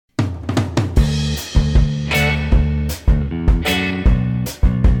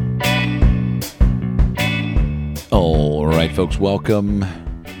right, folks, welcome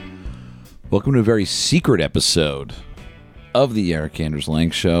to a very secret episode of the Eric Anders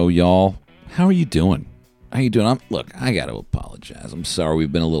Lang Show. Y'all, how are you doing? Look, I got to apologize. I'm sorry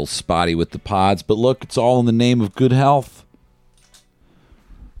we've been a little spotty with the pods, but look, it's all in the name of good health.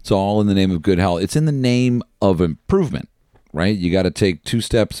 It's all in the name of good health. It's in the name of improvement, right? You got to take 2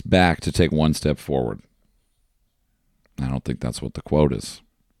 steps back to take 1 step forward. I don't think that's what the quote is.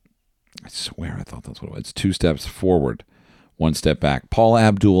 I swear I thought that's what it was. It's 2 steps forward, 1 step back. Paula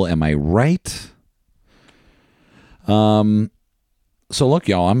Abdul, am I right? So look,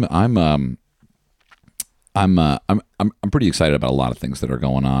 y'all, I'm pretty excited about a lot of things that are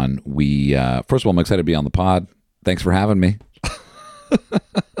going on. First of all, I'm excited to be on the pod. Thanks for having me.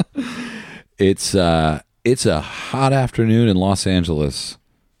 It's a hot afternoon in Los Angeles.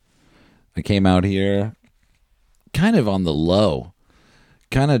 I came out here kind of on the low.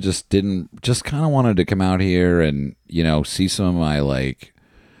 Kind of wanted to come out here and, see some of my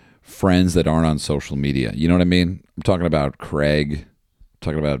friends that aren't on social media. You know what I mean? I'm talking about Craig, I'm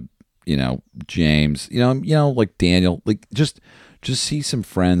talking about, James, like Daniel, just see some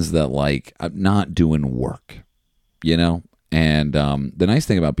friends that I'm not doing work, And the nice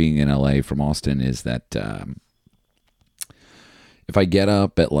thing about being in LA from Austin is that if I get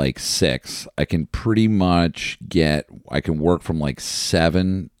up at 6, I can pretty much work from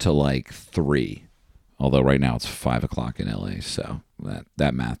 7 to 3. Although right now it's 5 o'clock in LA, so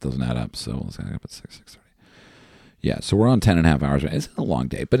that math doesn't add up. So let's get up at 6:30. Yeah, so we're on 10 and a half hours. It's a long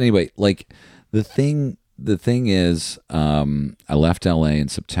day. But anyway, the thing is, I left LA in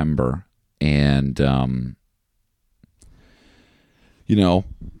September, and I'm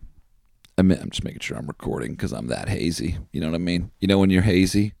just making sure I'm recording because I'm that hazy. You know what I mean? When you're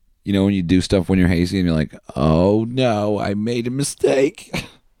hazy? When you do stuff when you're hazy and you're like, oh no, I made a mistake.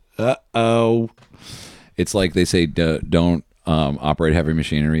 Uh-oh. It's like they say, don't operate heavy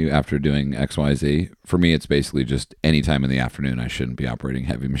machinery after doing X, Y, Z. For me, it's basically just any time in the afternoon I shouldn't be operating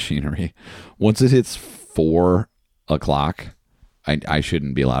heavy machinery. Once it hits 4 o'clock, I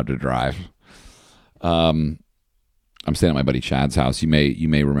shouldn't be allowed to drive. I'm staying at my buddy Chad's house. You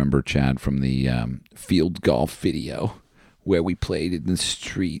may remember Chad from the field golf video where we played in the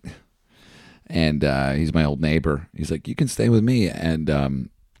street. And he's my old neighbor. He's like, you can stay with me. And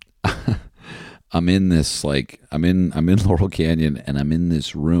I'm in this I'm in Laurel Canyon, and I'm in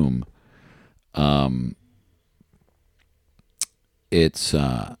this room. It's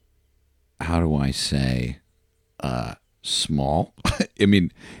how do I say small? I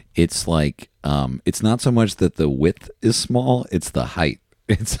mean, it's it's not so much that the width is small, it's the height.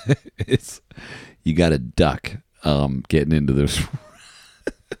 It's you got to duck getting into this.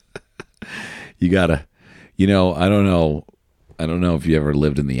 You got to, I don't know if you ever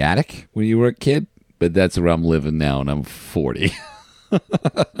lived in the attic when you were a kid, but that's where I'm living now, and I'm 40.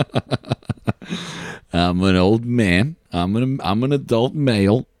 I'm an old man. I'm an adult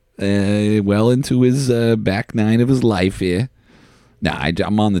male, well into his back 9 of his life here. Nah,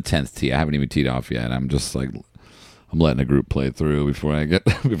 I'm on the 10th tee. I haven't even teed off yet. I'm just I'm letting a group play through before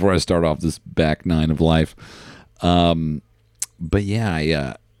I start off this back 9 of life. But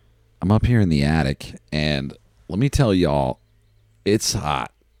yeah, I'm up here in the attic, and let me tell y'all, it's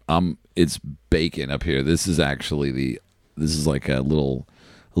hot. It's baking up here. This is actually like a little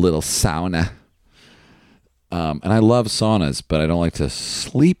sauna. And I love saunas, but I don't like to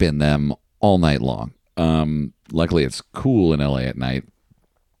sleep in them all night long. Luckily, it's cool in LA at night.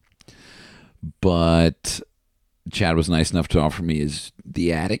 But Chad was nice enough to offer me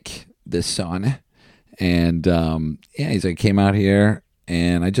the attic, the sauna. And he's like, came out here,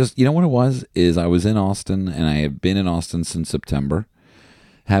 and I just, what it was, is I was in Austin, and I have been in Austin since September.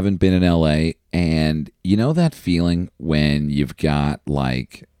 Haven't been in LA, and that feeling when you've got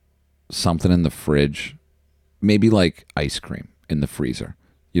something in the fridge, maybe ice cream in the freezer.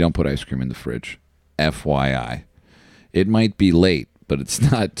 You don't put ice cream in the fridge. FYI. It might be late, but it's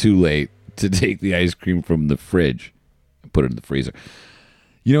not too late to take the ice cream from the fridge and put it in the freezer.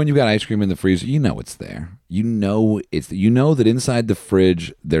 When you've got ice cream in the freezer, it's there. That inside the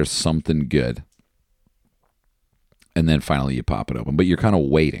fridge there's something good. And then finally you pop it open. But you're kind of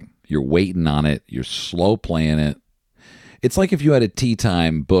waiting. You're waiting on it. You're slow playing it. It's like if you had a tea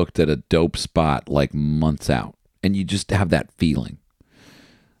time booked at a dope spot months out, and you just have that feeling.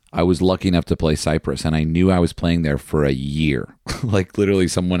 I was lucky enough to play Cypress, and I knew I was playing there for a year. Literally,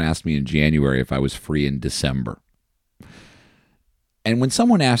 someone asked me in January if I was free in December. And when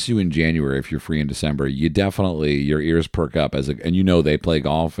someone asks you in January if you're free in December, you definitely, your ears perk up and they play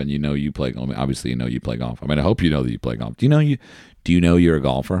golf, and you play golf. Obviously, you play golf. I hope you know that you play golf. Do you know you're a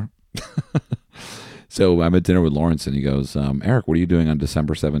golfer? So I'm at dinner with Lawrence, and he goes, Eric, what are you doing on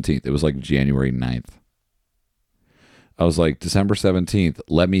December 17th? It was like January 9th. I was like, December 17th,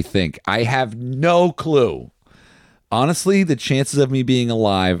 let me think. I have no clue. Honestly, the chances of me being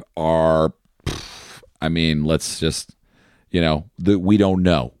alive are, I mean, let's just, we don't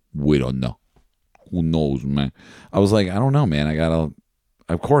know. We don't know. Who knows, man? I was like, I don't know, man.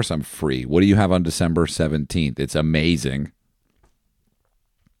 Of course I'm free. What do you have on December 17th? It's amazing.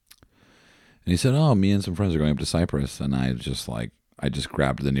 And he said, oh, me and some friends are going up to Cyprus. And I just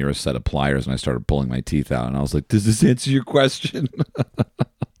grabbed the nearest set of pliers and I started pulling my teeth out. And I was like, does this answer your question?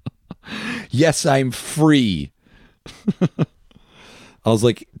 Yes, I'm free. I was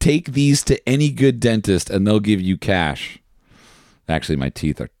like, take these to any good dentist and they'll give you cash. Actually, my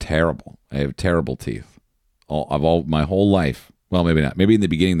teeth are terrible. I have terrible teeth. My whole life. Well, maybe not. Maybe in the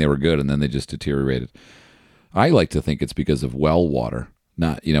beginning they were good and then they just deteriorated. I like to think it's because of well water.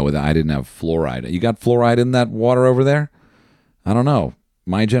 Not, I didn't have fluoride. You got fluoride in that water over there? I don't know.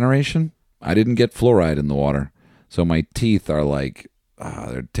 My generation, I didn't get fluoride in the water. So my teeth are like,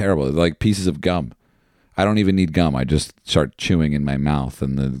 they're terrible. They're like pieces of gum. I don't even need gum. I just start chewing in my mouth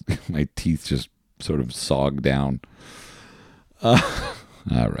and my teeth just sort of sog down. All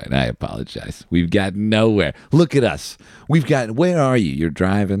right. I apologize. We've got nowhere. Look at us. Where are you? You're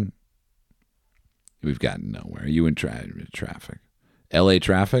driving. We've gotten nowhere. You in traffic. LA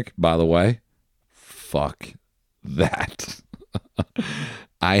traffic, by the way. Fuck that.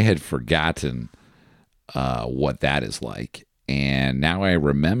 I had forgotten what that is like. And now I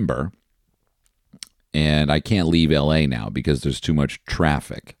remember. And I can't leave LA now because there's too much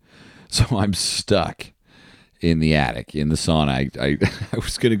traffic. So I'm stuck in the attic, in the sauna. I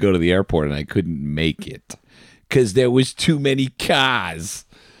was going to go to the airport and I couldn't make it because there was too many cars.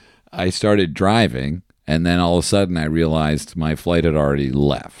 I started driving and then all of a sudden I realized my flight had already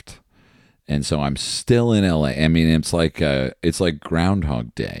left. And so I'm still in LA. I mean, it's like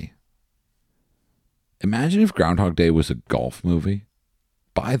Groundhog Day. Imagine if Groundhog Day was a golf movie.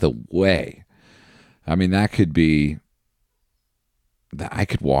 By the way, I mean, that could be, I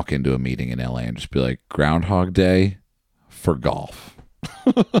could walk into a meeting in LA and just be like, Groundhog Day for golf.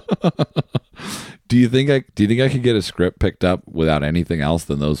 Do you think I could get a script picked up without anything else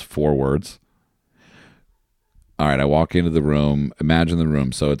than those 4 words? All right, I walk into the room. Imagine the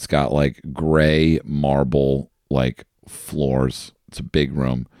room. So it's got like gray marble like floors. It's a big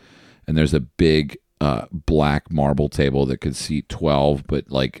room. And there's a big black marble table that could seat 12, but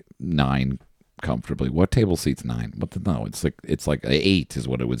like 9 comfortably. What table seats 9? No, it's like 8 is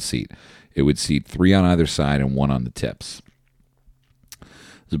what it would seat. It would seat 3 on either side and 1 on the tips.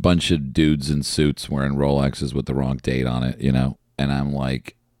 There's a bunch of dudes in suits wearing Rolexes with the wrong date on it, and I'm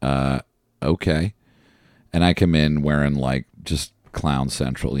like, okay. And I come in wearing like just Clown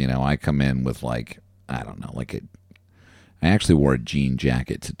Central, I come in with like, I don't know, I actually wore a jean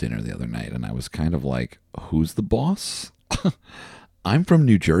jacket to dinner the other night and I was kind of like, who's the boss? I'm from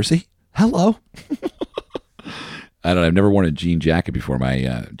New Jersey. Hello. I don't know. I've never worn a jean jacket before.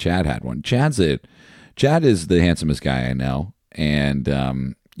 My Chad had one. Chad is the handsomest guy I know. And,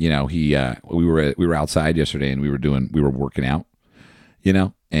 we were outside yesterday and we were working out,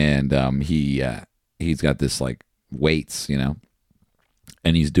 and he's got this like weights,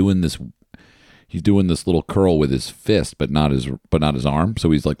 and he's doing this little curl with his fist, but not his arm. So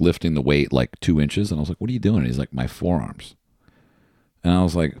he's like lifting the weight like 2 inches. And I was like, what are you doing? And he's like, my forearms. And I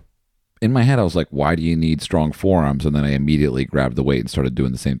was like, in my head, I was like, why do you need strong forearms? And then I immediately grabbed the weight and started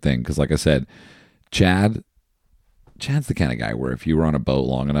doing the same thing. Because like I said, Chad's the kind of guy where if you were on a boat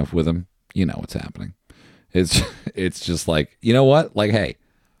long enough with him, you know what's happening. It's just like, you know what? Like, hey.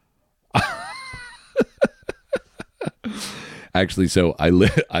 Actually, so I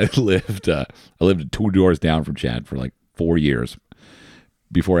lived 2 doors down from Chad for like 4 years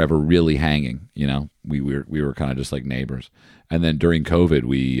before ever really hanging. We were kind of just like neighbors. And then during COVID,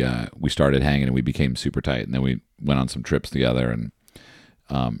 we started hanging and we became super tight. And then we went on some trips together. And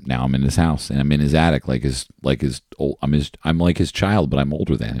now I'm in his house and I'm in his attic, I'm like his child, but I'm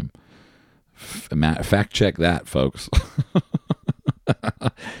older than him. Fact check that, folks.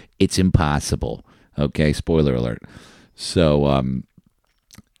 It's impossible. Okay, spoiler alert. So,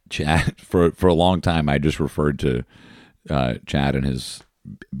 Chad, for a long time, I just referred to Chad and his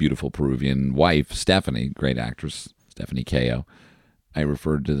beautiful Peruvian wife, Stephanie, great actress, Stephanie Kao. I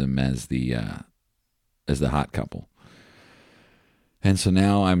referred to them as the hot couple. And so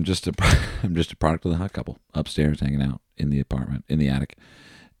now I'm just a product of the hot couple upstairs hanging out in the apartment, in the attic.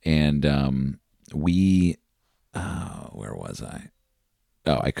 And where was I?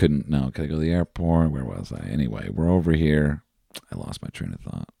 Oh, I couldn't. No, could I go to the airport? Where was I? Anyway, we're over here. I lost my train of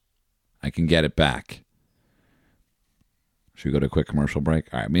thought. I can get it back. Should we go to a quick commercial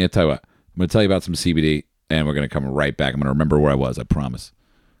break? All right, I'm going to tell you what. I'm going to tell you about some CBD, and we're going to come right back. I'm going to remember where I was, I promise.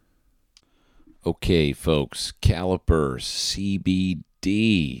 Okay, folks, Caliper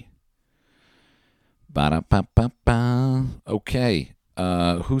CBD. Ba-da-ba-ba-ba. Okay,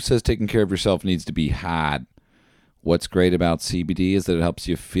 who says taking care of yourself needs to be hard? What's great about CBD is that it helps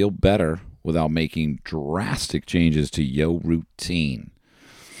you feel better without making drastic changes to your routine.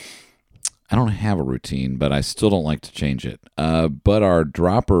 I don't have a routine, but I still don't like to change it. But our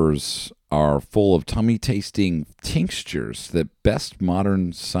droppers are full of tummy-tasting tinctures that best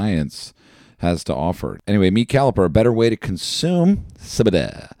modern science has to offer. Anyway, meet Caliper, a better way to consume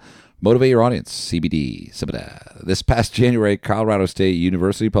CBD. Motivate your audience, CBD, CBD. This past January, Colorado State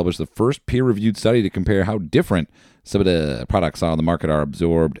University published the first peer-reviewed study to compare how different CBD products on the market are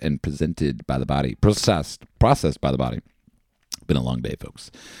absorbed and presented by the body, processed by the body. Been a long day,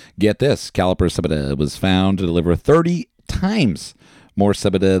 folks. Get this, Caliper CBD was found to deliver 30 times more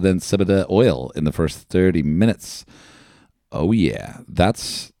CBD than CBD oil in the first 30 minutes. Oh yeah,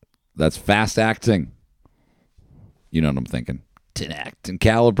 that's fast acting. You know what I'm thinking. 10 act. And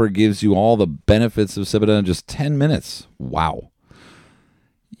Caliper gives you all the benefits of CBD in just 10 minutes. Wow.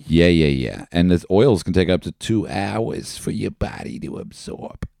 Yeah. And the oils can take up to 2 hours for your body to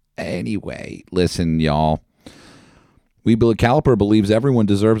absorb. Anyway, listen, y'all. Caliper believes everyone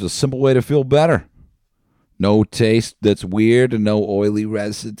deserves a simple way to feel better. No taste that's weird and no oily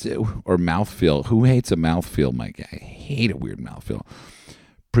residue or mouthfeel. Who hates a mouthfeel, Mike? I hate a weird mouthfeel.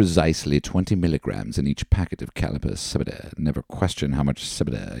 Precisely 20 milligrams in each packet of Caliper CBD. Never question how much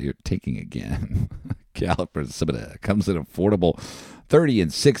CBD you're taking again. Caliper CBD comes in affordable 30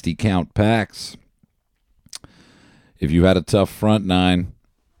 and 60 count packs. If you had a tough front nine,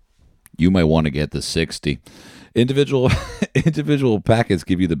 you might want to get the 60. Individual packets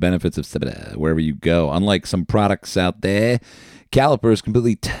give you the benefits of CBD wherever you go. Unlike some products out there, Caliper is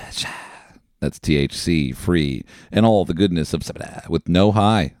completely that's THC free and all the goodness of CBD with no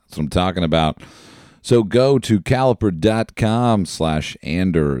high. That's what I'm talking about. So go to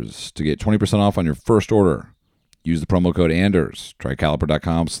caliper.com/Anders to get 20% off on your first order. Use the promo code Anders. Try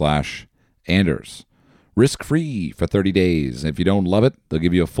caliper.com/Anders. Risk-free for 30 days. If you don't love it, they'll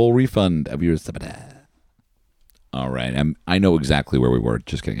give you a full refund of your CBD. All right. I know exactly where we were.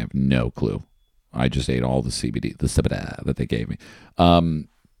 Just kidding. I have no clue. I just ate all the CBD that they gave me.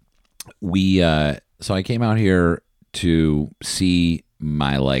 So I came out here to see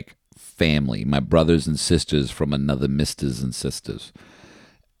my family, my brothers and sisters from another Misters and Sisters.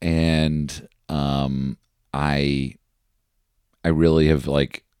 And I really have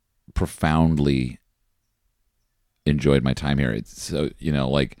profoundly enjoyed my time here. It's so,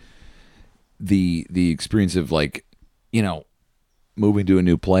 the experience of moving to a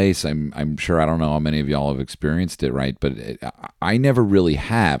new place. I'm sure, I don't know how many of y'all have experienced it, right? But I never really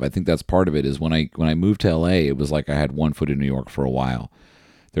have. I think that's part of it is when I moved to LA, it was like I had one foot in New York for a while.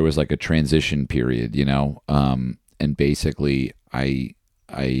 There was a transition period, and basically I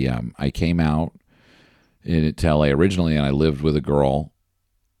came out to LA originally, and I lived with a girl,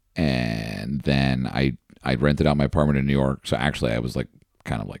 and then I rented out my apartment in New York. So actually I was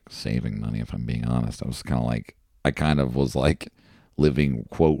kind of saving money, if I'm being honest. I was kind of was living,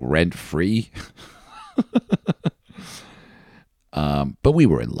 quote, rent free. But we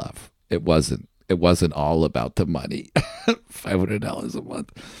were in love. It wasn't all about the money. $500 a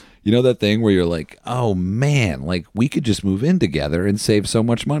month. You know that thing where you're like, oh man, we could just move in together and save so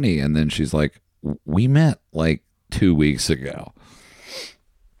much money. And then she's like, we met 2 weeks ago.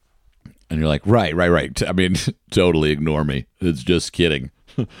 And you're like, right. I mean, totally ignore me. It's just kidding.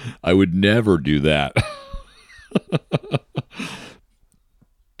 I would never do that.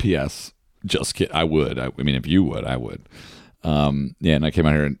 P.S. Just kidding. I would. I mean, if you would, I would. And I came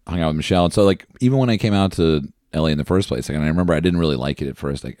out here and hung out with Michelle. And so, even when I came out to LA in the first place, and I remember I didn't really like it at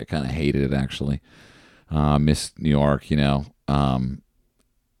first. I kind of hated it, actually. Missed New York,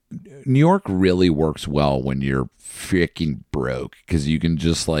 New York really works well when you're freaking broke, because you can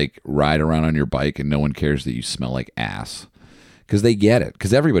just ride around on your bike and no one cares that you smell like ass, because they get it,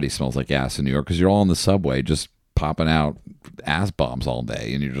 because everybody smells like ass in New York, because you're all on the subway just popping out ass bombs all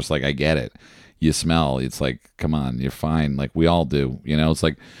day, and you're just I get it. You smell. It's come on, you're fine. We all do. It's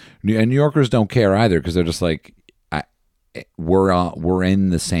and New Yorkers don't care either, because they're just we're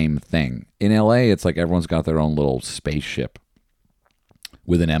in the same thing. In LA, it's everyone's got their own little spaceship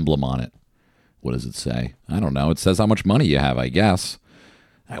with an emblem on it. What does it say? I don't know. It says how much money you have, I guess.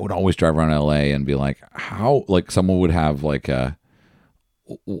 I would always drive around LA and be how, someone would have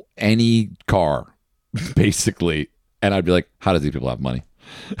any car, basically. And I'd be how does these people have money?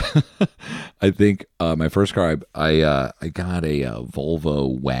 I think my first car, I got a,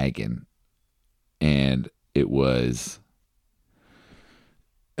 Volvo wagon, and it was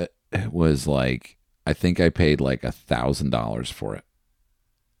like, I think I paid like $1,000 for it,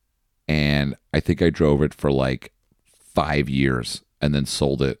 and I think I drove it for like 5 years, and then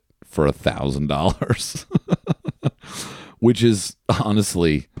sold it for $1,000, which is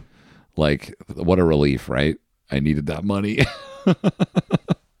honestly like, what a relief, right? I needed that money. I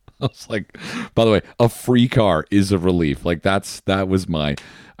was like, by the way, a free car is a relief. Like that was my.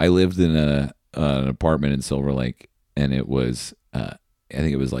 I lived in an apartment in Silver Lake, and it was I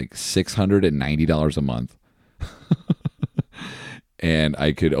think it was like $690 a month, and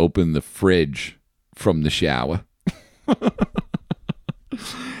I could open the fridge from the shower.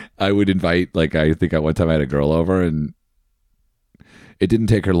 I would invite, like, I think at one time I had a girl over, and it didn't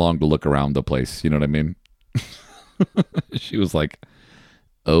take her long to look around the place. You know what I mean? She was like,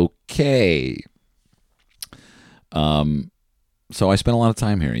 okay. So I spent a lot of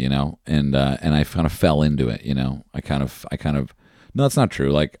time here, and I kind of fell into it, I kind of, no, that's not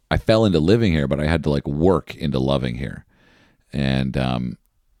true. Like, I fell into living here, but I had to like work into loving here. And, so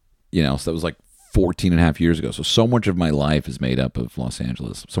that was like 14 and a half years ago. So much of my life is made up of Los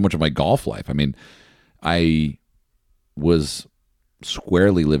Angeles. So much of my golf life. I mean, I was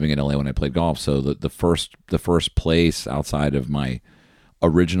squarely living in LA when I played golf. So the first place outside of my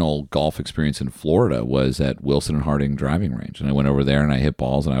original golf experience in Florida was at Wilson and Harding driving range. And I went over there and I hit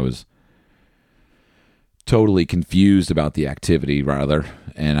balls, and I was totally confused about the activity, rather.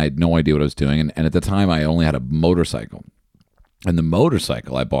 And I had no idea what I was doing. And at the time I only had a motorcycle. And the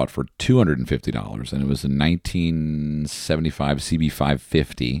motorcycle I bought for $250, and it was a 1975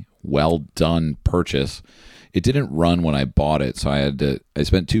 CB550, well done purchase. It didn't run when I bought it, so I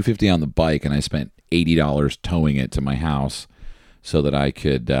spent $250 on the bike, and I spent $80 towing it to my house so that I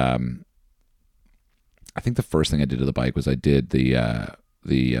could. I think the first thing I did to the bike was I did the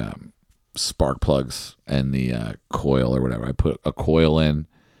spark plugs and the coil or whatever. I put a coil in,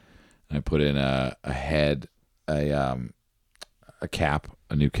 and I put in a head, a cap,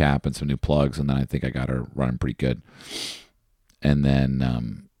 a new cap, and some new plugs, and then I think I got her running pretty good. And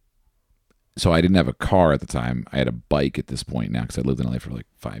then, so I didn't have a car at the time. I had a bike at this point now, because I lived in LA for like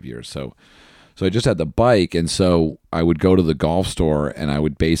 5 years. So I just had the bike, and so I would go to the golf store, and I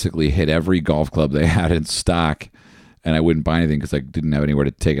would basically hit every golf club they had in stock, and I wouldn't buy anything because I didn't have anywhere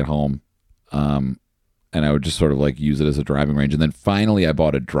to take it home. And I would just sort of like use it as a driving range. And then finally I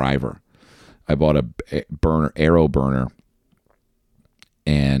bought a driver. I bought a aero burner.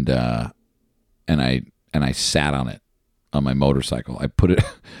 And I sat on it on my motorcycle. I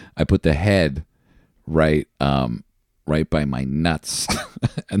put the head right by my nuts,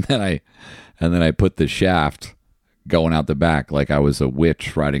 and then I put the shaft going out the back like I was a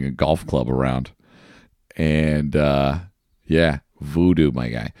witch riding a golf club around. And yeah, voodoo, my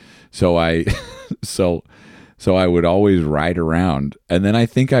guy. So I would always ride around, and then I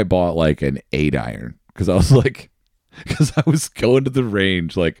think I bought like an 8-iron because I was going to the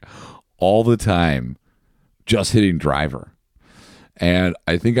range like all the time, just hitting driver. And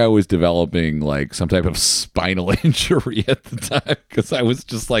I think I was developing like some type of spinal injury at the time, because I was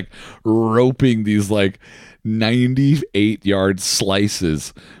just like roping these like 98-yard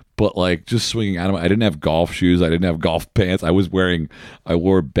slices, but like just swinging out of I didn't have golf shoes. I didn't have golf pants. I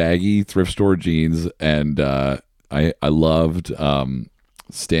wore baggy thrift store jeans, and I loved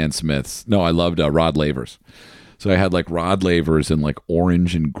Stan Smith's. No, I loved Rod Lavers. So I had like Rod Lavers in like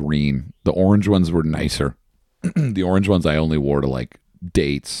orange and green. The orange ones were nicer. The orange ones I only wore to like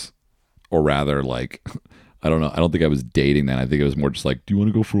dates, or rather like, I don't know. I don't think I was dating then. I think it was more just like, do you want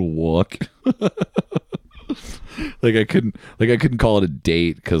to go for a walk? Like I couldn't call it a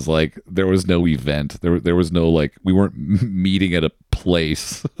date because like there was no event. There was no like, we weren't meeting at a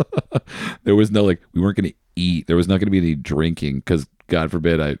place. There was no like, we weren't going to eat. There was not going to be any drinking because God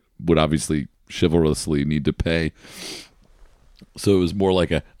forbid I would obviously chivalrously need to pay. So it was more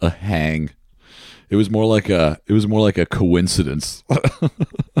like a hang. It was more like a coincidence.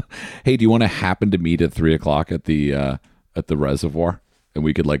 Hey, do you want to happen to meet at 3:00 at the reservoir, and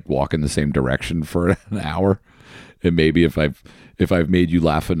we could like walk in the same direction for an hour, and maybe if I've made you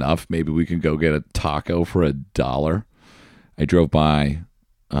laugh enough, maybe we can go get a taco for $1. I drove by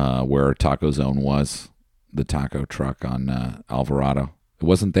where Taco Zone was, the taco truck on Alvarado. It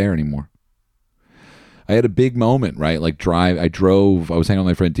wasn't there anymore. I had a big moment, right? Like I was hanging out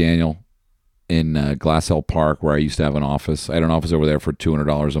with my friend Daniel in Glass Hill Park, where I used to have an office. I had an office over there for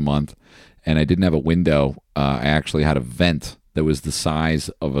 $200 a month, and I didn't have a window. I actually had a vent that was the size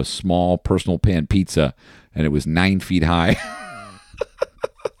of a small personal pan pizza, and it was 9 feet high.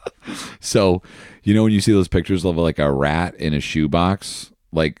 So, you know, when you see those pictures of like a rat in a shoebox,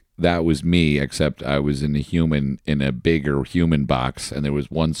 like that was me, except I was in a bigger human box, and there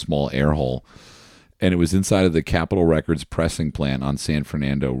was one small air hole, and it was inside of the Capitol Records pressing plant on San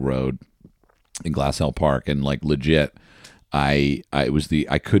Fernando Road in Glass Hill Park, and like legit, I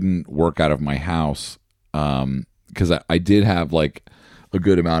couldn't work out of my house because I did have like a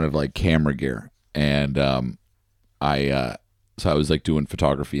good amount of like camera gear, and so I was like doing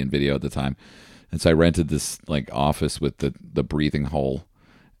photography and video at the time, and so I rented this like office with the breathing hole,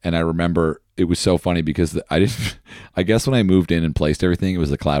 and I remember it was so funny because I didn't. I guess when I moved in and placed everything, it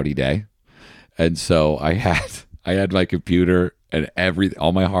was a cloudy day, and so I had my computer and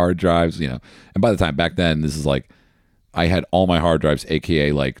all my hard drives, you know, and by the time back then, this is like I had all my hard drives,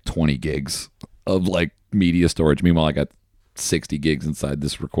 aka like 20 gigs of like media storage. Meanwhile, I got 60 gigs inside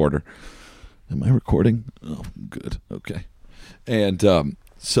this recorder. Am I recording? Oh, good. Okay. And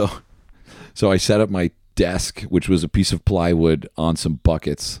so I set up my desk, which was a piece of plywood on some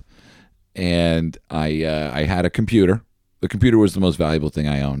buckets, and I had a computer. The computer was the most valuable thing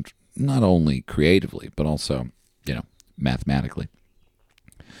I owned, not only creatively but also, you know, mathematically.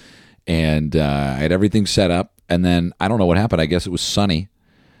 And I had everything set up, and then I don't know what happened. I guess it was sunny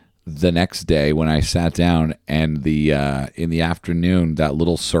the next day when I sat down, and in the afternoon, that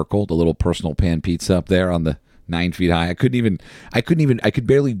little circle, the little personal pan pizza up there on the 9 feet high, I could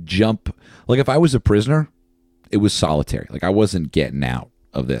barely jump. Like if I was a prisoner, it was solitary. Like I wasn't getting out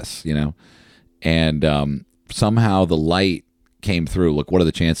of this, you know? And somehow the light came through. Look, what are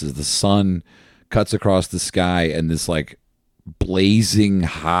the chances? The sun cuts across the sky, and this like blazing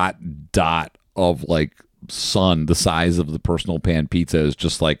hot dot of like sun the size of the personal pan pizza is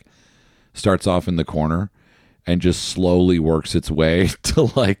just like starts off in the corner and just slowly works its way to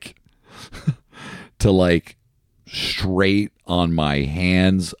like straight on my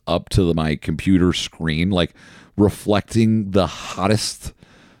hands up to my computer screen, like reflecting the hottest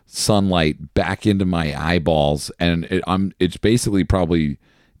sunlight back into my eyeballs, and it's basically probably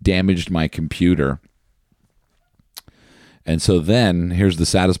damaged my computer. And so then here's the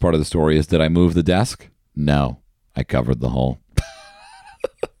saddest part of the story is, did I move the desk? No, I covered the hole.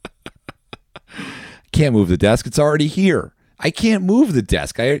 Can't move the desk. It's already here. I can't move the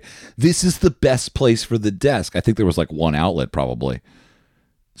desk. This is the best place for the desk. I think there was like one outlet probably.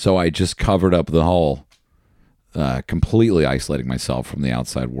 So I just covered up the hole, completely isolating myself from the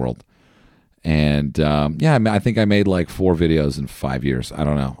outside world. And I think I made like 4 videos in 5 years. I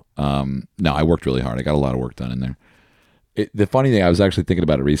don't know. No, I worked really hard. I got a lot of work done in there. The funny thing, I was actually thinking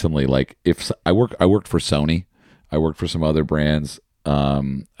about it recently. Like if I worked for Sony, I worked for some other brands. I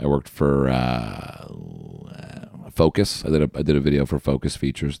worked for Focus. I did a video for Focus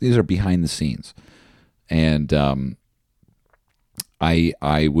Features. These are behind the scenes, and I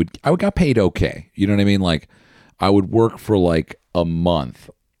got paid okay. You know what I mean? Like I would work for like a month,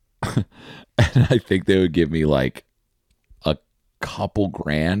 and I think they would give me like a couple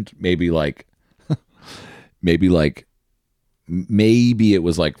grand, maybe it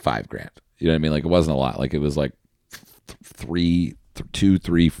was like $5,000. You know what I mean? Like it wasn't a lot. Like it was like 2,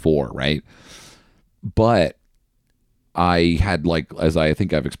 3, 4, right? But I had, like, as I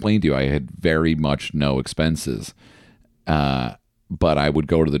think I've explained to you, I had very much no expenses. But I would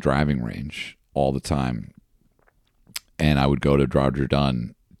go to the driving range all the time, and I would go to Roger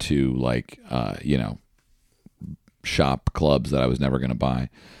Dunn to like shop clubs that I was never going to buy.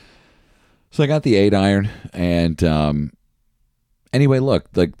 So I got the 8-iron, and anyway, look,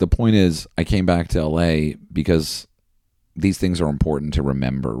 like the point is, I came back to LA because these things are important to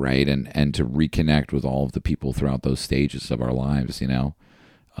remember, right? And to reconnect with all of the people throughout those stages of our lives, you know,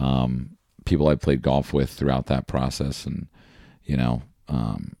 people I played golf with throughout that process. And,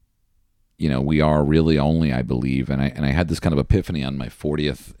 we are really only, I believe. And I had this kind of epiphany on my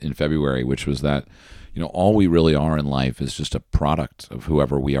 40th in February, which was that, all we really are in life is just a product of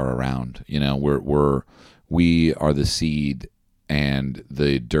whoever we are around. We are the seed, and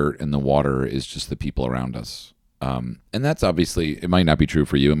the dirt and the water is just the people around us. And that's obviously, it might not be true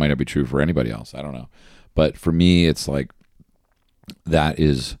for you. It might not be true for anybody else. I don't know. But for me, it's like, that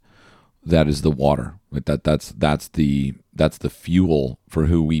is the water. Like that's the fuel for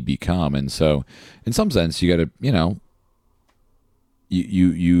who we become. And so in some sense, you got to,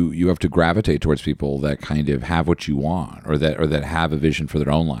 you have to gravitate towards people that kind of have what you want, or that have a vision for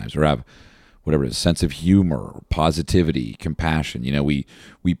their own lives, or have whatever it is, sense of humor, positivity, compassion.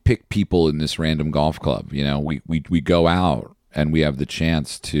 We pick people in this random golf club. We go out and we have the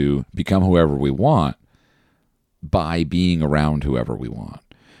chance to become whoever we want by being around whoever we want.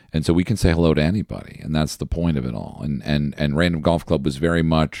 And so we can say hello to anybody, and that's the point of it all. And Random Golf Club was very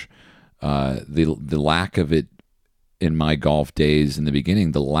much the lack of it in my golf days in the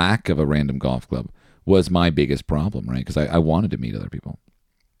beginning. The lack of a Random Golf Club was my biggest problem, right? Because I wanted to meet other people.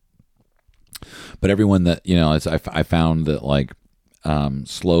 But everyone that, I found that like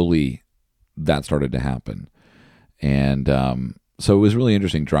slowly that started to happen. And so it was really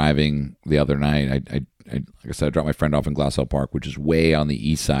interesting driving the other night. I like I said, I dropped my friend off in Glassell Park, which is way on the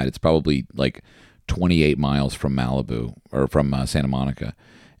east side. It's probably like 28 miles from Malibu or from Santa Monica.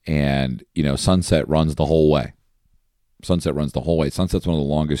 And, Sunset runs the whole way. Sunset's one of the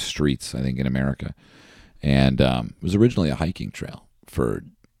longest streets, I think, in America. And it was originally a hiking trail for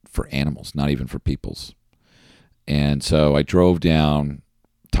animals, not even for people's. And so I drove down,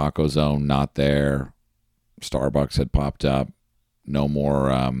 Taco Zone, not there. Starbucks had popped up. No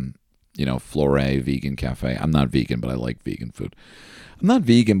more, Flore vegan cafe. I'm not vegan, but I like vegan food. I'm not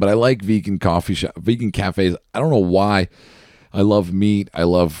vegan, but I like vegan coffee shop, vegan cafes. I don't know why. I love meat. I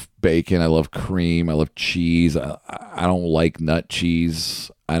love bacon. I love cream. I love cheese. I don't like nut cheese.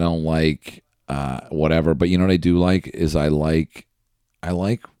 I don't like whatever. But you know what I do like is I like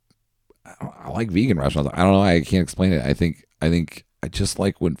vegan restaurants. I don't know. I can't explain it. I think I just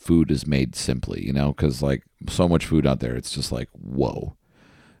like when food is made simply, because like so much food out there, it's just like, whoa.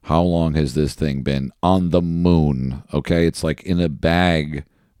 How long has this thing been on the moon? Okay, it's like in a bag.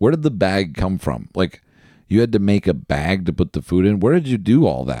 Where did the bag come from? Like, you had to make a bag to put the food in. Where did you do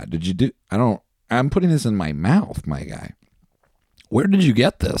all that? I'm putting this in my mouth, my guy. Where did you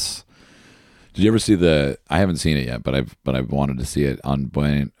get this? Did you ever see I haven't seen it yet, but I've wanted to see it on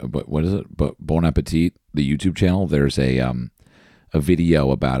what is it? Bon Appetit, the YouTube channel. There's a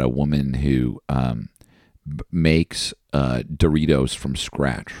video about a woman who makes Doritos from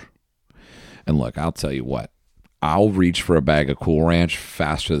scratch. And look, I'll tell you what, I'll reach for a bag of Cool Ranch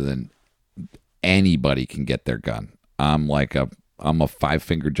faster than anybody can get their gun. I'm a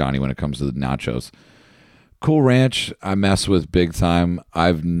five-finger Johnny when it comes to the nachos. Cool Ranch, I mess with big time.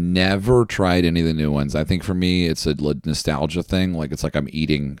 I've never tried any of the new ones. I think for me, it's a nostalgia thing. Like, it's like I'm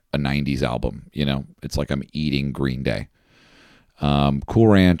eating a 90s album, It's like I'm eating Green Day. Cool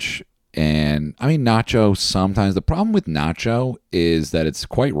Ranch, and I mean nacho sometimes. The problem with nacho is that it's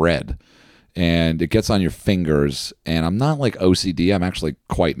quite red and it gets on your fingers, and I'm not like OCD. I'm actually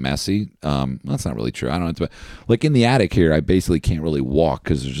quite messy. That's not really true. I don't know. Like in the attic here, I basically can't really walk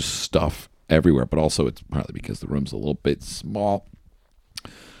because there's just stuff everywhere, but also it's partly because the room's a little bit small.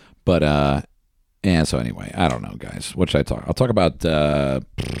 But so anyway, I don't know, guys. What should I talk? I'll talk about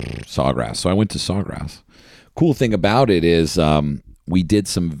Sawgrass. So I went to Sawgrass. Cool thing about it is we did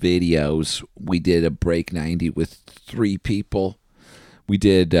some videos. We did a Break 90 with 3 people. We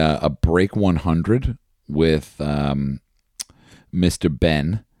did a Break 100 with Mr.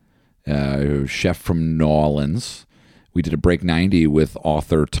 Ben, chef from New Orleans. We did a Break 90 with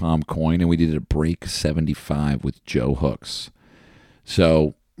author Tom Coyne, and we did a Break 75 with Joe Hooks.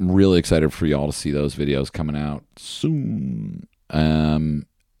 So I'm really excited for y'all to see those videos coming out soon. Man,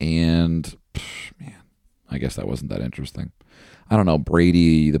 I guess that wasn't that interesting. I don't know.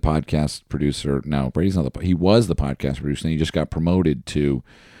 Brady, the podcast producer. No, Brady's not he was the podcast producer, and he just got promoted to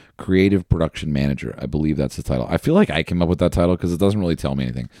creative production manager. I believe that's the title. I feel like I came up with that title because it doesn't really tell me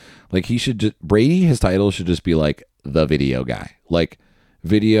anything. Like, Brady, his title should just be like the video guy. Like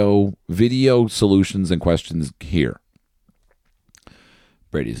video solutions and questions here.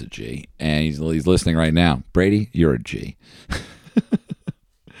 Brady's a G, and he's listening right now. Brady, you're a G.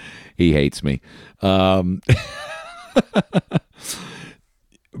 He hates me.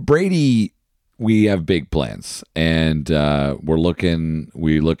 Brady, we have big plans, and you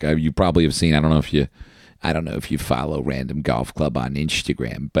probably have seen, I don't know if you follow Random Golf Club on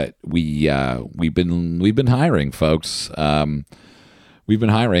Instagram, but we've been hiring, folks. We've been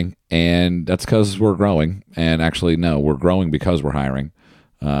hiring, and that's because we're growing. And actually, no, we're growing because we're hiring.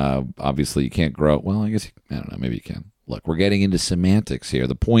 Obviously, you can't grow. Well, I guess, I don't know, maybe you can. Look, we're getting into semantics here.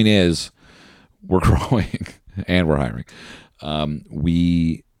 The point is, we're growing and we're hiring.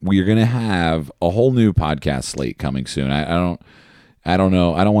 We are going to have a whole new podcast slate coming soon. I don't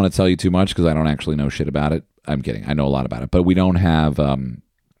know. I don't want to tell you too much because I don't actually know shit about it. I'm kidding. I know a lot about it, but we don't have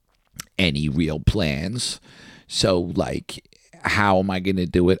any real plans. So, like, how am I going to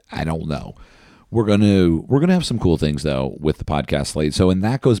do it? I don't know. We're gonna have some cool things though with the podcast slate. So, and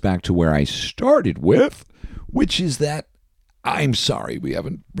that goes back to where I started with, which is that I'm sorry we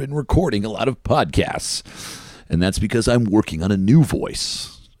haven't been recording a lot of podcasts, and that's because I'm working on a new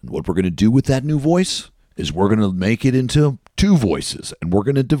voice. And what we're gonna do with that new voice, is we're going to make it into 2 voices and we're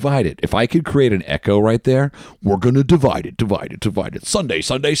going to divide it. If I could create an echo right there, we're going to divide it. Sunday,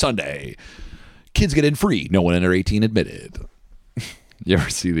 Sunday, Sunday. Kids get in free. No one under 18 admitted. You ever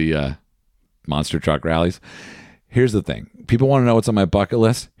see the monster truck rallies? Here's the thing. People want to know what's on my bucket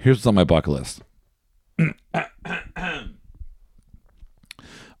list. Here's what's on my bucket list.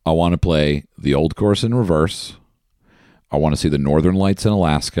 I want to play the old course in reverse. I want to see the Northern Lights in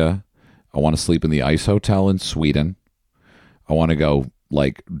Alaska. I want to sleep in the Ice Hotel in Sweden. I want to go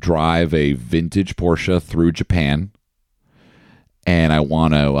drive a vintage Porsche through Japan. And I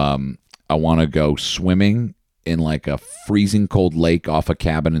want to go swimming in a freezing cold lake off a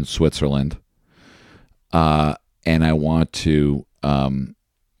cabin in Switzerland. And I want to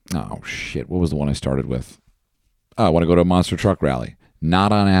oh shit, what was the one I started with? Oh, I want to go to a monster truck rally.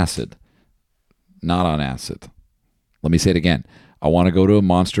 Not on acid. Let me say it again. I want to go to a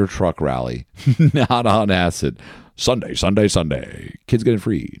monster truck rally. Not on acid. Sunday, Sunday, Sunday. Kids getting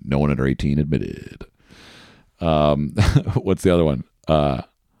free. No one under 18 admitted. What's the other one? I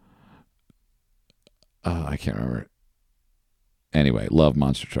can't remember. Anyway, love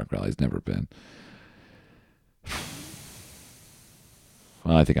monster truck rallies. Never been.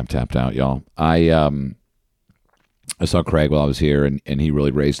 Well, I think I'm tapped out, y'all. I saw Craig while I was here, and he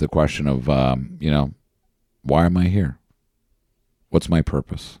really raised the question of, why am I here? What's my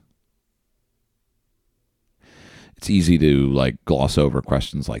purpose? It's easy to gloss over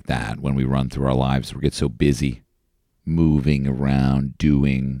questions like that when we run through our lives. We get so busy moving around,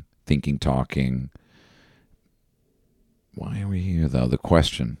 doing, thinking, talking. Why are we here, though? The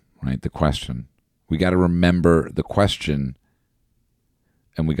question, right? The question. We got to remember the question,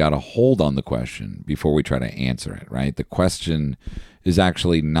 and we got to hold on the question before we try to answer it, right? The question is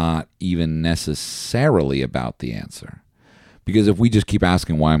actually not even necessarily about the answer. Because if we just keep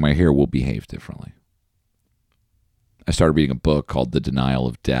asking, why am I here, we'll behave differently. I started reading a book called The Denial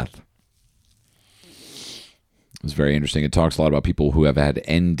of Death. It was very interesting. It talks a lot about people who have had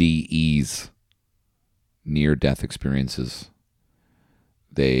NDEs, near-death experiences.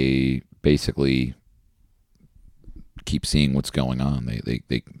 They basically keep seeing what's going on.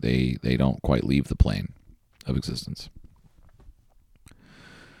 They don't quite leave the plane of existence.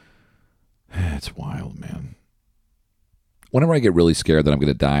 It's wild, man. Whenever I get really scared that I'm going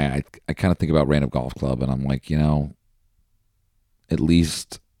to die, I kind of think about Random Golf Club, and I'm like, at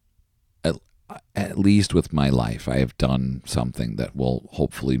least with my life, I have done something that will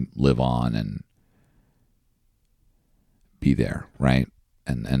hopefully live on and be there, right?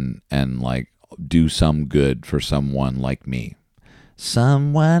 And do some good for someone like me.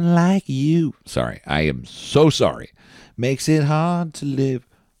 Someone like you. Sorry, I am so sorry. Makes it hard to live.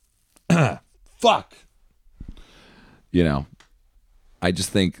 Fuck. I just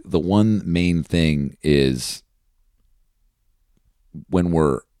think the one main thing is when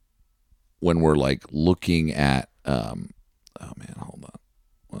we're looking at oh man, hold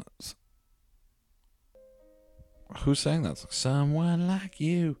on. Who's saying that? Someone like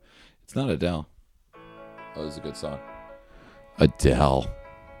you. It's not Adele. Oh, this is a good song. Adele.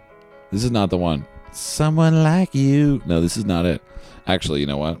 This is not the one. Someone like you. No, this is not it. Actually, you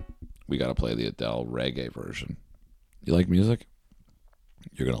know what? We got to play the Adele reggae version. You like music?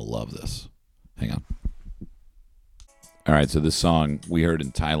 You're going to love this. Hang on. All right, so this song we heard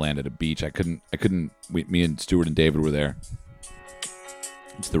in Thailand at a beach. Me and Stuart and David were there.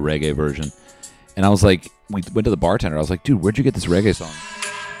 It's the reggae version. And I was like, we went to the bartender. I was like, dude, where'd you get this reggae song?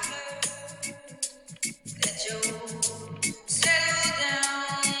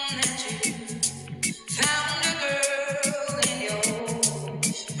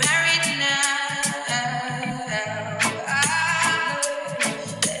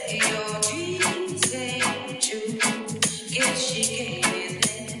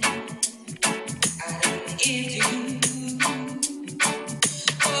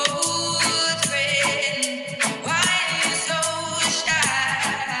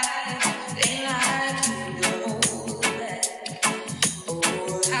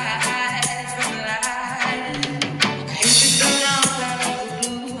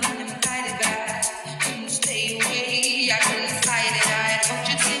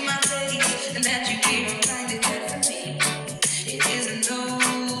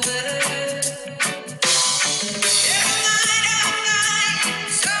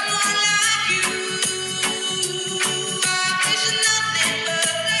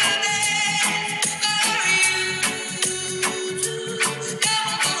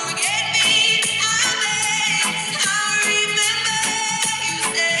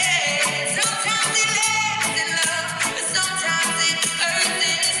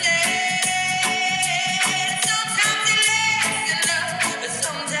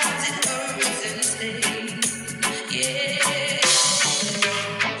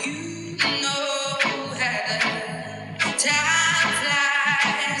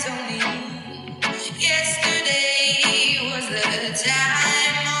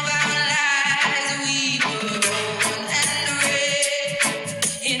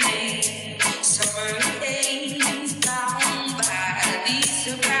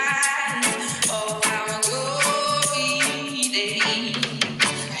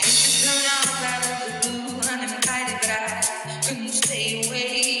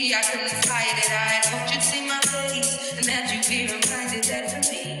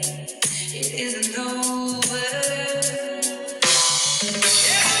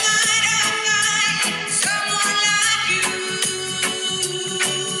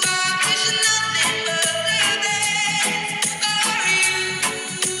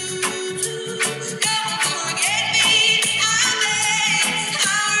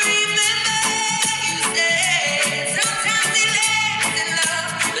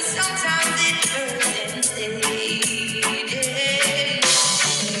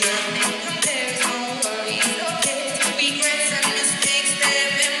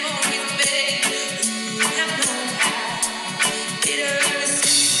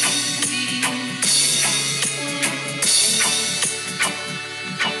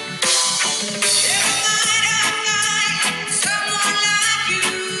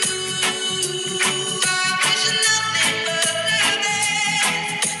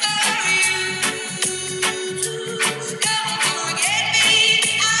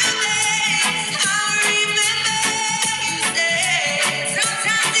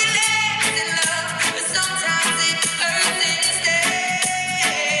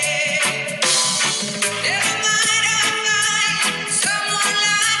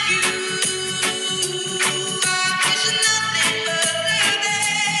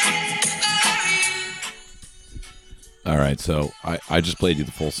 right, so I just played you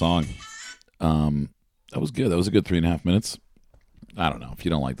the full song. That was good. That was a good 3.5 minutes. I don't know. If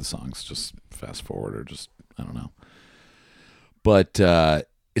you don't like the songs, just fast forward or just, I don't know. But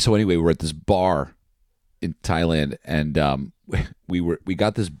so anyway, we're at this bar in Thailand, and we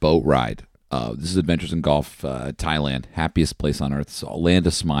got this boat ride. This is Adventures in Golf Thailand, happiest place on earth. It's a land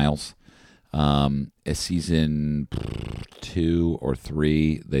of smiles. Season 2 or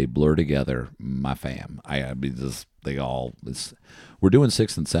 3, they blur together. My fam, I mean, we're doing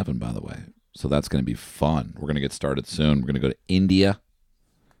 6 and 7, by the way, so that's going to be fun. We're going to get started soon. We're going to go to India.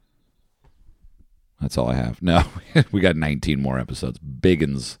 That's all I have. No, we got 19 more episodes.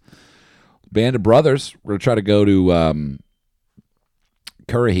 Biggins, Band of Brothers. We're going to try to go to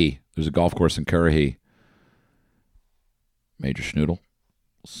Currahee. There's a golf course in Currahee. Major Schnoodle.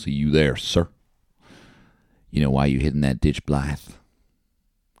 See you there, sir. You know why you hid in that ditch, Blythe?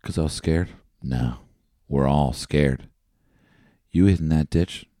 Because I was scared? No. We're all scared. You hid in that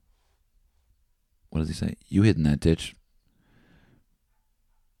ditch. What does he say? You hid in that ditch.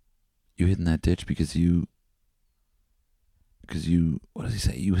 You hid in that ditch because you, what does he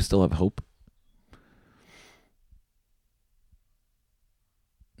say? You still have hope?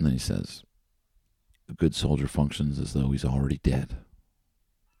 And then he says, a good soldier functions as though he's already dead.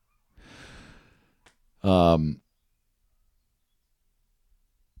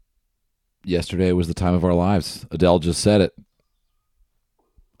 Yesterday was the time of our lives. Adele just said it.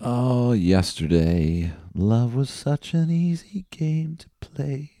 Oh, yesterday, love was such an easy game to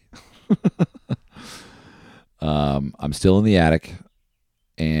play. I'm still in the attic,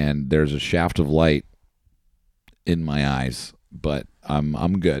 and there's a shaft of light in my eyes, but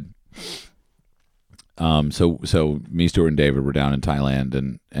I'm good. So me, Stuart, and David were down in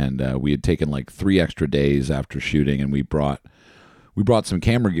Thailand, and we had taken like 3 extra days after shooting, and we brought some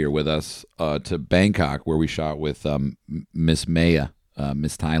camera gear with us to Bangkok, where we shot with Miss Maya,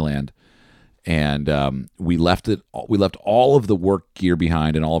 Miss Thailand, and we left all of the work gear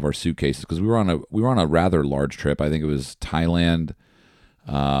behind in all of our suitcases because we were on a rather large trip. I think it was Thailand,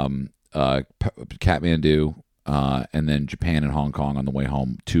 Kathmandu. And then Japan and Hong Kong on the way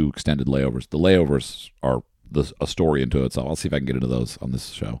home, 2 extended layovers. The layovers are a story into itself. I'll see if I can get into those on this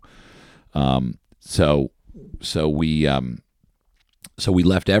show. So we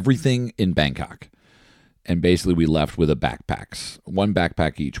left everything in Bangkok, and basically we left with backpacks, 1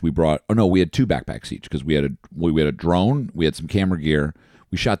 backpack each. We had 2 backpacks each because we had a drone, we had some camera gear.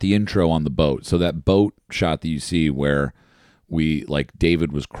 We shot the intro on the boat, so that boat shot that you see where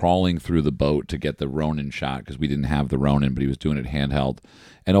David was crawling through the boat to get the Ronin shot because we didn't have the Ronin, but he was doing it handheld.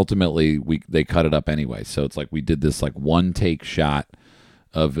 And ultimately, they cut it up anyway. So it's like we did this like 1-take shot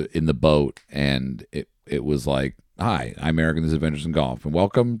in the boat, and it was like, hi, I'm Eric, and this is Adventures in Golf, and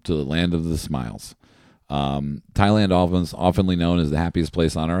welcome to the land of the smiles. Thailand, oftenly known as the happiest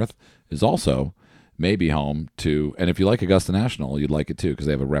place on earth, is also maybe home to, and if you like Augusta National, you'd like it too because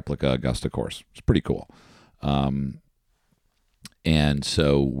they have a replica Augusta course. It's pretty cool. And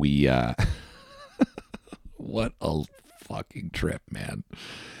so we, what a fucking trip, man.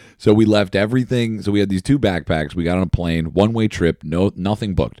 So we left everything. So we had these 2 backpacks. We got on a plane, 1-way trip,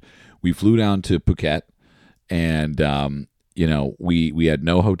 nothing booked. We flew down to Phuket, and, we had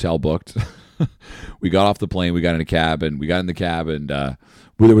no hotel booked. We got off the plane. We got in a cab, and there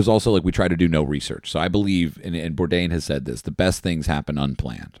was also we tried to do no research. So I believe, and Bourdain has said this, the best things happen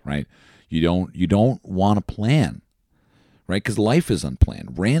unplanned, right? You don't want to plan. Right? Because life is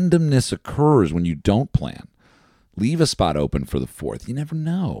unplanned. Randomness occurs when you don't plan. Leave a spot open for the 4th. You never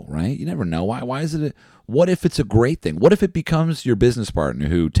know, right? You never know. Why is it? What if it's a great thing? What if it becomes your business partner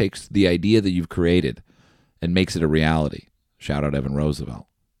who takes the idea that you've created and makes it a reality? Shout out Evan Roosevelt.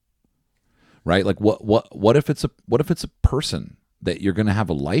 Right? Like what if it's a person that you're going to have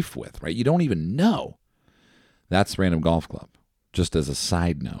a life with, right? You don't even know. That's Random Golf Club. Just as a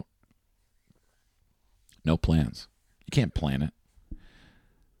side note. No plans. You can't plan it.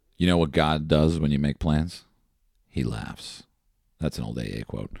 You know what God does when you make plans? He laughs. That's an old AA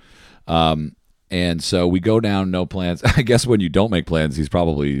quote. And so we go down, no plans. I guess when you don't make plans, he's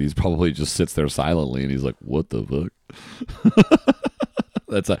probably just sits there silently, and he's like, "What the fuck?"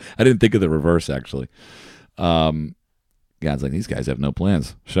 I didn't think of the reverse actually. God's like, these guys have no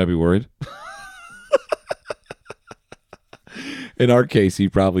plans. Should I be worried? In our case, he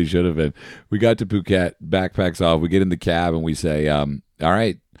probably should have been. We got to Phuket, backpacks off. We get in the cab and we say, all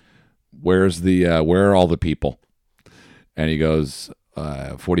right, where are all the people? And he goes,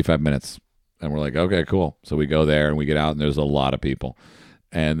 45 minutes. And we're like, okay, cool. So we go there and we get out, and there's a lot of people.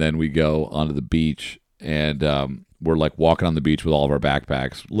 And then we go onto the beach, and we're like walking on the beach with all of our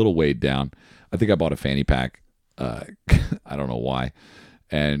backpacks, a little weighed down. I think I bought a fanny pack. Uh, I don't know why.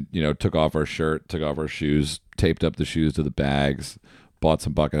 And, took off our shirt, took off our shoes, taped up the shoes to the bags, bought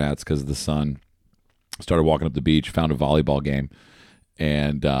some bucket hats because of the sun, started walking up the beach, found a volleyball game,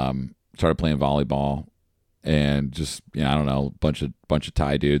 and started playing volleyball. And just, I don't know, bunch of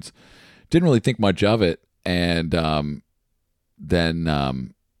Thai dudes. Didn't really think much of it. And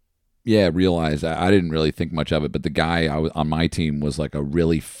then realized I didn't really think much of it. But the guy on my team was like a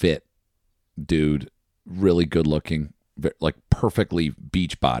really fit dude, really good looking, like perfectly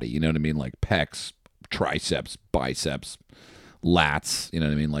beach body. You know what I mean? Like pecs, triceps, biceps, lats. You know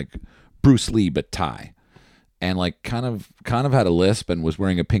what I mean? Like Bruce Lee, but Thai. And like kind of had a lisp and was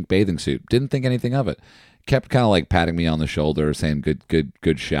wearing a pink bathing suit. Didn't think anything of it. Kept kind of like patting me on the shoulder, saying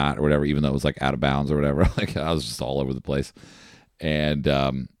good shot or whatever, even though it was like out of bounds or whatever. Like I was just all over the place. And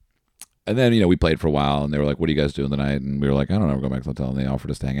then, we played for a while and they were like, what are you guys doing tonight? And we were like, I don't know, we're going back to the hotel. And they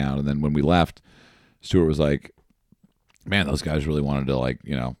offered us to hang out. And then when we left, Stuart was like, man, those guys really wanted to like,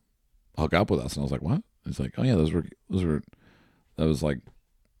 hook up with us. And I was like, what? He's like, oh yeah, that was like,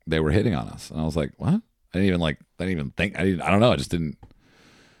 they were hitting on us. And I was like, what? I didn't even think, I don't know. I just didn't,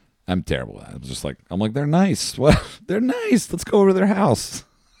 I'm terrible at that. I was just like, I'm like, they're nice. What? They're nice. Let's go over to their house.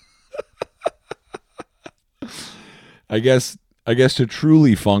 I guess to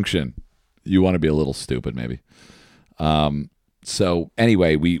truly function, you want to be a little stupid, maybe. So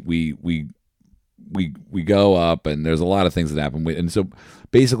anyway, we go up, and there's a lot of things that happen. And so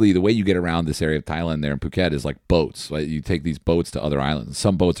basically, the way you get around this area of Thailand there in Phuket is like boats. Right? You take these boats to other islands.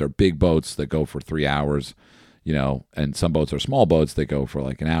 Some boats are big boats that go for 3 hours, and some boats are small boats that go for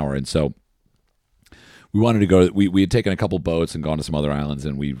like an hour. And so we wanted to go. We had taken a couple boats and gone to some other islands,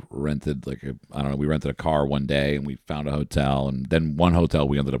 and we rented we rented a car one day, and we found a hotel, and then one hotel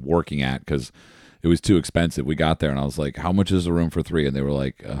we ended up working at because it was too expensive. We got there, and I was like, "How much is a room for 3?" And they were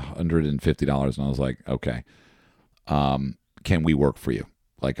like $150, and I was like, "Okay, can we work for you?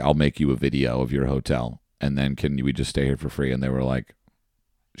 Like, I'll make you a video of your hotel, and then can we just stay here for free?" And they were like,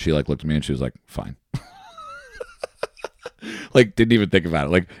 she like looked at me and she was like, "Fine." Like, didn't even think about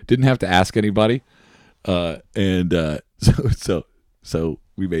it. Like, didn't have to ask anybody. So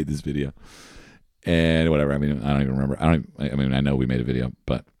we made this video and whatever. I mean, I don't even remember. I know we made a video,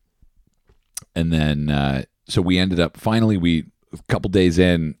 but, and then, so we ended up finally, a couple days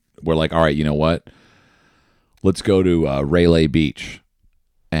in, we're like, all right, you know what? Let's go to Railay Beach.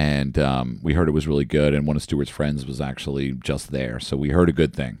 And we heard it was really good, and one of Stuart's friends was actually just there, so we heard a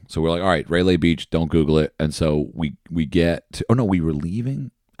good thing. So we're like, all right, Railay Beach, don't Google it. And so we get to, oh no, we were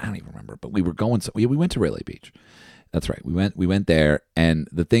leaving. I don't even remember, but we were going. So we went to Railay Beach. That's right. We went there, and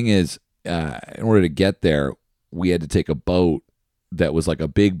the thing is, in order to get there, we had to take a boat that was like a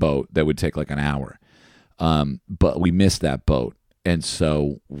big boat that would take like an hour. But we missed that boat, and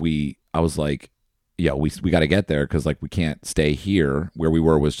so I was like, yeah, we got to get there because like we can't stay here. Where we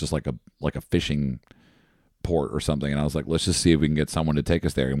were was just like a fishing port or something. And I was like, let's just see if we can get someone to take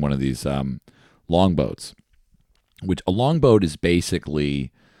us there in one of these longboats. Which a longboat is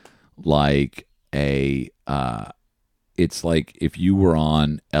basically like it's like if you were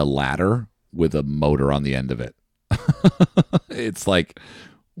on a ladder with a motor on the end of it. It's like,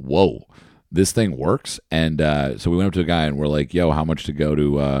 whoa, this thing works. And so we went up to a guy and we're like, yo, how much to go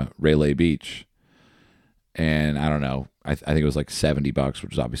to Railay Beach? And I don't know. I think it was like $70,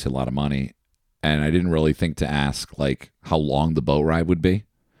 which is obviously a lot of money. And I didn't really think to ask like how long the boat ride would be.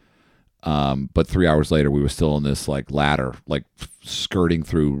 But 3 hours later, we were still in this like ladder, like skirting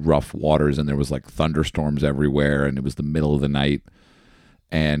through rough waters, and there was like thunderstorms everywhere, and it was the middle of the night.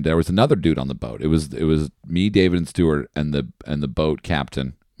 And there was another dude on the boat. It was me, David, and Stuart, and the boat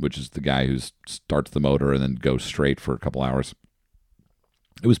captain, which is the guy who starts the motor and then goes straight for a couple hours.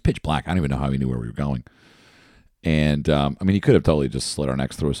 It was pitch black. I don't even know how he knew where we were going. And I mean, he could have totally just slit our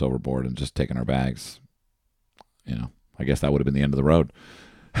necks, threw us overboard, and just taken our bags. I guess that would have been the end of the road.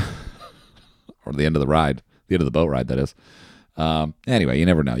 Or the end of the ride, the end of the boat ride, that is. Anyway, you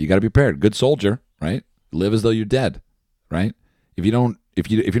never know. You got to be prepared. Good soldier, right? Live as though you're dead, right? If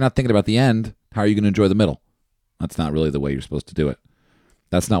you're not thinking about the end, how are you going to enjoy the middle? That's not really the way you're supposed to do it.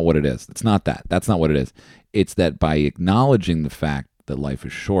 That's not what it is. It's not that. That's not what it is. It's that by acknowledging the fact that life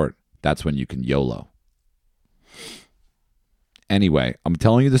is short, that's when you can YOLO. Anyway, I'm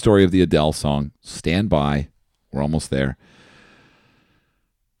telling you the story of the Adele song. Stand by. We're almost there.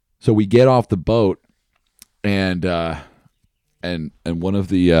 So we get off the boat, and one of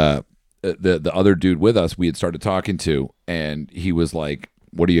the other dude with us we had started talking to, and he was like,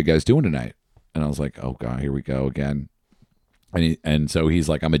 "What are you guys doing tonight?" And I was like, "Oh God, here we go again." And so he's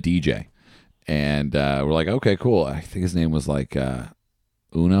like, "I'm a DJ," and we're like, "Okay, cool." I think his name was like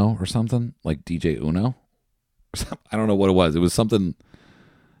Uno or something, like DJ Uno. I don't know what it was. It was something.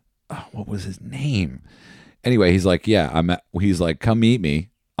 Oh, what was his name? Anyway, he's like, yeah, he's like, come meet me.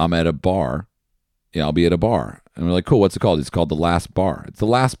 I'm at a bar. Yeah, I'll be at a bar. And we're like, cool. What's it called? It's called The Last Bar. It's The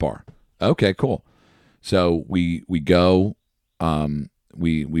Last Bar. Okay, cool. So we go.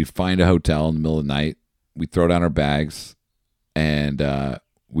 We find a hotel in the middle of the night. We throw down our bags, and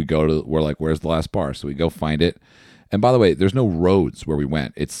we're like, where's The Last Bar? So we go find it. And by the way, there's no roads where we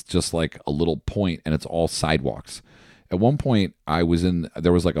went. It's just like a little point, and it's all sidewalks. At one point, there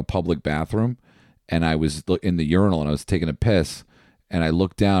was like a public bathroom, and I was in the urinal, and I was taking a piss, and I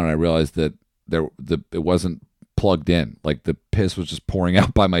looked down, and I realized that it wasn't plugged in. Like the piss was just pouring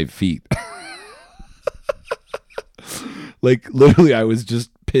out by my feet. Like literally, I was just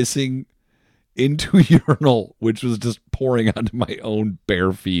pissing into a urinal, which was just pouring onto my own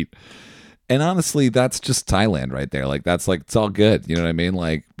bare feet. And honestly, that's just Thailand right there. Like, that's like, it's all good. You know what I mean?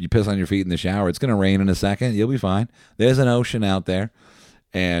 Like, you piss on your feet in the shower. It's going to rain in a second. You'll be fine. There's an ocean out there.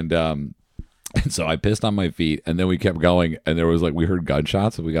 And so I pissed on my feet, and then we kept going. And there was like, we heard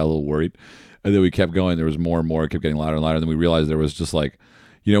gunshots, and we got a little worried. And then we kept going. There was more and more. It kept getting louder and louder. And then we realized there was just like,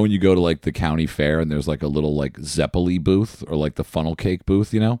 you know, when you go to like the county fair and there's like a little like Zeppeli booth or like the funnel cake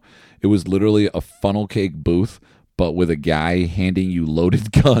booth, you know, it was literally a funnel cake booth, but with a guy handing you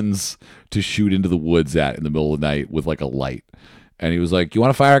loaded guns to shoot into the woods at in the middle of the night with like a light. And he was like, you want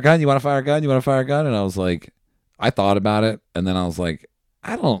to fire a gun? You want to fire a gun? You want to fire a gun? And I was like, I thought about it. And then I was like,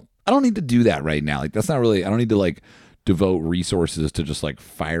 I don't need to do that right now. Like, that's not really, I don't need to like devote resources to just like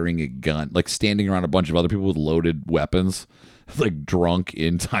firing a gun, like standing around a bunch of other people with loaded weapons, like drunk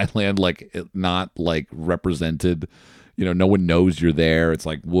in Thailand, like not like represented. You know, no one knows you're there. It's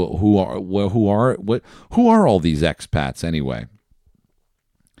like, who are all these expats anyway?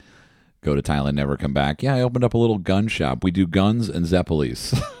 Go to Thailand, never come back. Yeah, I opened up a little gun shop. We do guns and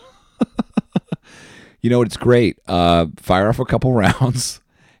Zeppelis. You know what? It's great. Fire off a couple rounds,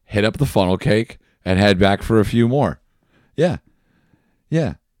 hit up the funnel cake, and head back for a few more. Yeah.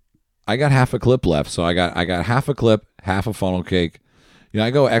 I got half a clip left, so I got half a clip, half a funnel cake. You know,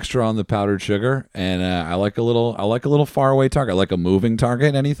 I go extra on the powdered sugar, and I like a little faraway target, like a moving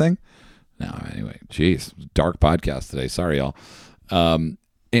target. Anything? No, anyway. Jeez, dark podcast today. Sorry, y'all.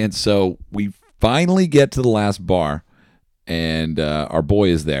 And so we finally get to the last bar, and our boy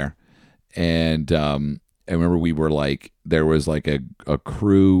is there, and I remember we were like, there was like a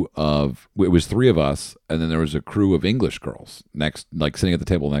crew of, it was three of us, and then there was a crew of English girls next, like sitting at the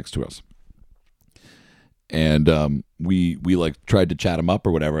table next to us. And we like tried to chat them up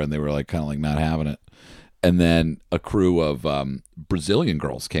or whatever, and they were like kind of like not having it. And then a crew of Brazilian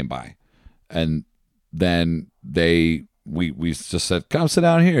girls came by, and then we just said, come sit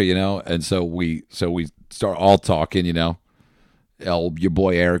down here, you know. And so we start all talking, you know. Your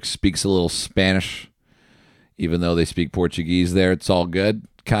boy Eric speaks a little Spanish, even though they speak Portuguese there. It's all good.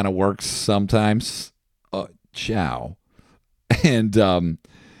 Kind of works sometimes. Ciao. And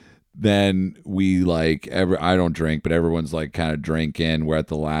then we like, I don't drink, but everyone's like kind of drinking. We're at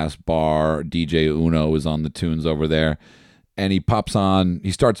the last bar. DJ Uno is on the tunes over there, and he pops on.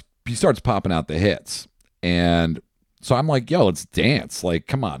 He starts popping out the hits, and so I'm like, yo, let's dance. Like,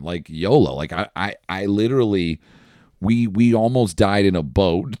 come on, like YOLO. Like I literally, we almost died in a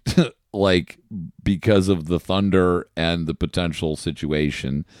boat, like because of the thunder and the potential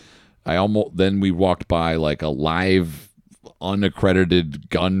situation. Then we walked by like a live, unaccredited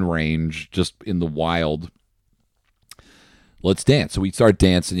gun range just in the wild. Let's dance. So we start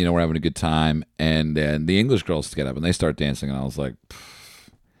dancing, you know, we're having a good time. And then the English girls get up and they start dancing. And I was like,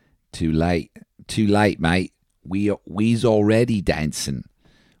 too late, mate. We's already dancing.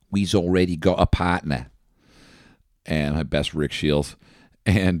 We's already got a partner. And my best Rick Shields.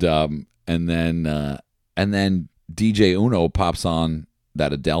 And then DJ Uno pops on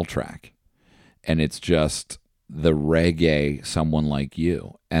that Adele track. And it's just the reggae Someone Like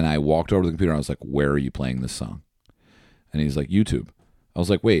You. And I walked over to the computer and I was like, where are you playing this song? And he's like, YouTube. I was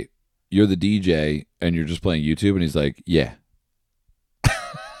like, wait, you're the DJ and you're just playing YouTube? And he's like, yeah.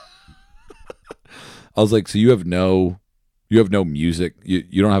 I was like, so you have no music?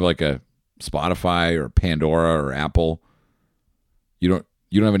 You don't have like a Spotify or Pandora or Apple? You don't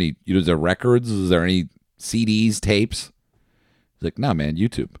have any, is there records? Is there any CDs, tapes? He's like, no, man,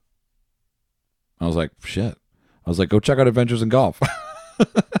 YouTube. I was like, shit. I was like, go check out Adventures in Golf.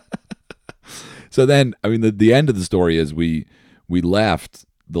 So then, I mean, the end of the story is we left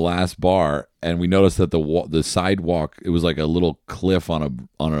the last bar and we noticed that the sidewalk, it was like a little cliff on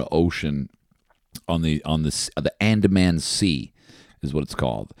an ocean on the Andaman Sea is what it's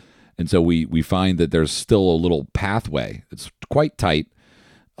called. And so we find that there's still a little pathway. It's quite tight.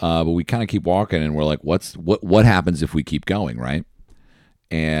 But we kind of keep walking, and we're like, what happens if we keep going, right?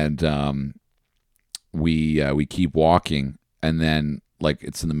 And we keep walking, and then like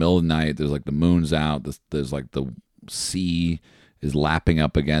it's in the middle of the night. There's like the moon's out. There's like the sea is lapping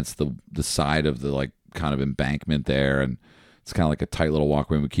up against the side of the like kind of embankment there, and it's kind of like a tight little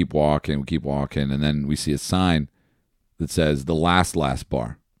walkway. And we keep walking, and then we see a sign that says the last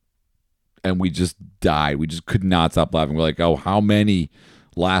bar, and we just died. We just could not stop laughing. We're like, oh, how many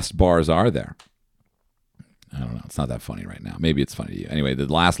last bars are there? I don't know. It's not that funny right now. Maybe it's funny to you. Anyway, the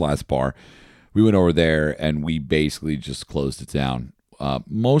last bar, we went over there and we basically just closed it down.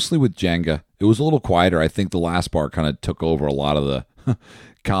 Mostly with Jenga. It was a little quieter. I think the last bar kind of took over a lot of the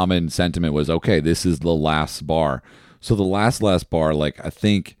common sentiment was, okay, this is the last bar. So the last bar, like I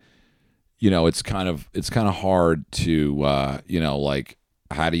think, it's kind of hard to, like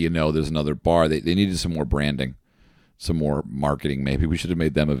how do you know there's another bar? They needed some more branding, some more marketing. Maybe we should have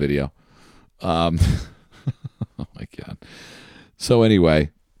made them a video. Oh my God. So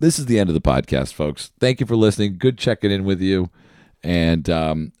anyway, this is the end of the podcast, folks. Thank you for listening. Good checking in with you. And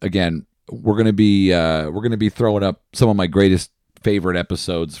again, we're gonna be throwing up some of my greatest favorite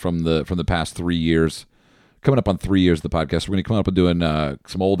episodes from the past 3 years. Coming up on 3 years of the podcast, we're gonna come up and doing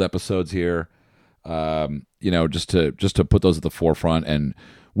some old episodes here. Just to put those at the forefront, and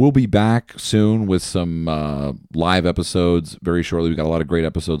we'll be back soon with some live episodes very shortly. We got a lot of great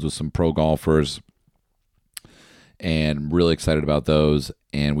episodes with some pro golfers, and I'm really excited about those.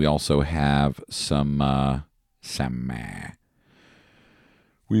 And we also have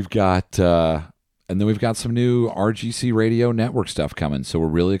we've got and then we've got some new RGC Radio Network stuff coming. So we're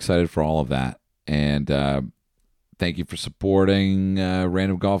really excited for all of that. And thank you for supporting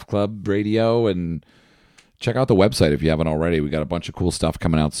Random Golf Club Radio, and check out the website if you haven't already. We got a bunch of cool stuff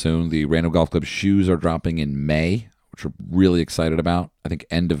coming out soon. The Random Golf Club shoes are dropping in May, which we're really excited about. I think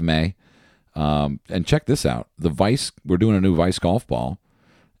end of May. And check this out. The Vice, we're doing a new Vice golf ball,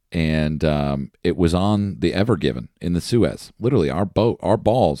 and it was on the Ever Given in the Suez. Literally, your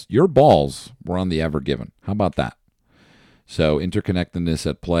balls were on the Ever Given. How about that? So interconnectedness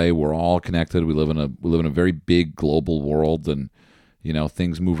at play. We're all connected. We live in a very big global world, and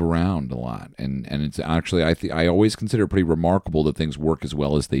things move around a lot. And it's actually I always consider it pretty remarkable that things work as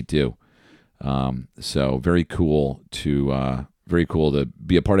well as they do. So very cool to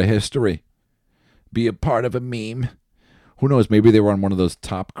be a part of history, be a part of a meme. Who knows? Maybe they were on one of those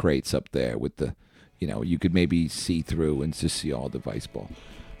top crates up there with the, you could maybe see through and just see all the Vice ball.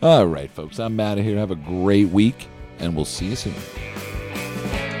 All right, folks, I'm out of here. Have a great week, and we'll see you soon.